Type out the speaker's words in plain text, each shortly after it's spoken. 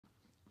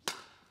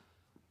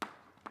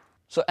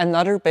So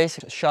another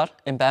basic shot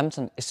in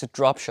badminton is the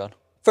drop shot.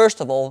 First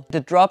of all,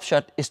 the drop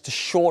shot is the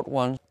short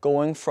one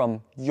going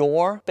from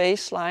your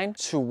baseline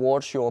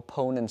towards your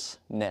opponent's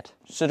net.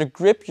 So the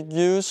grip you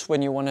use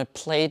when you want to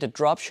play the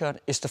drop shot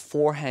is the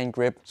forehand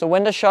grip. So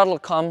when the shuttle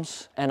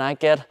comes and I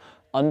get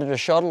under the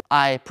shuttle,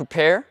 I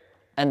prepare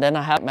and then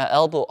I have my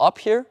elbow up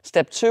here.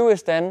 Step 2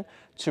 is then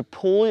to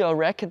pull your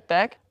racket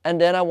back, and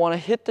then I want to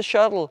hit the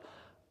shuttle.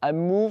 I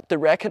move the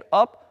racket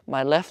up,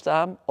 my left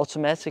arm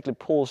automatically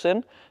pulls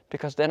in,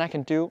 because then I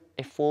can do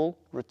a full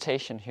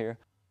rotation here.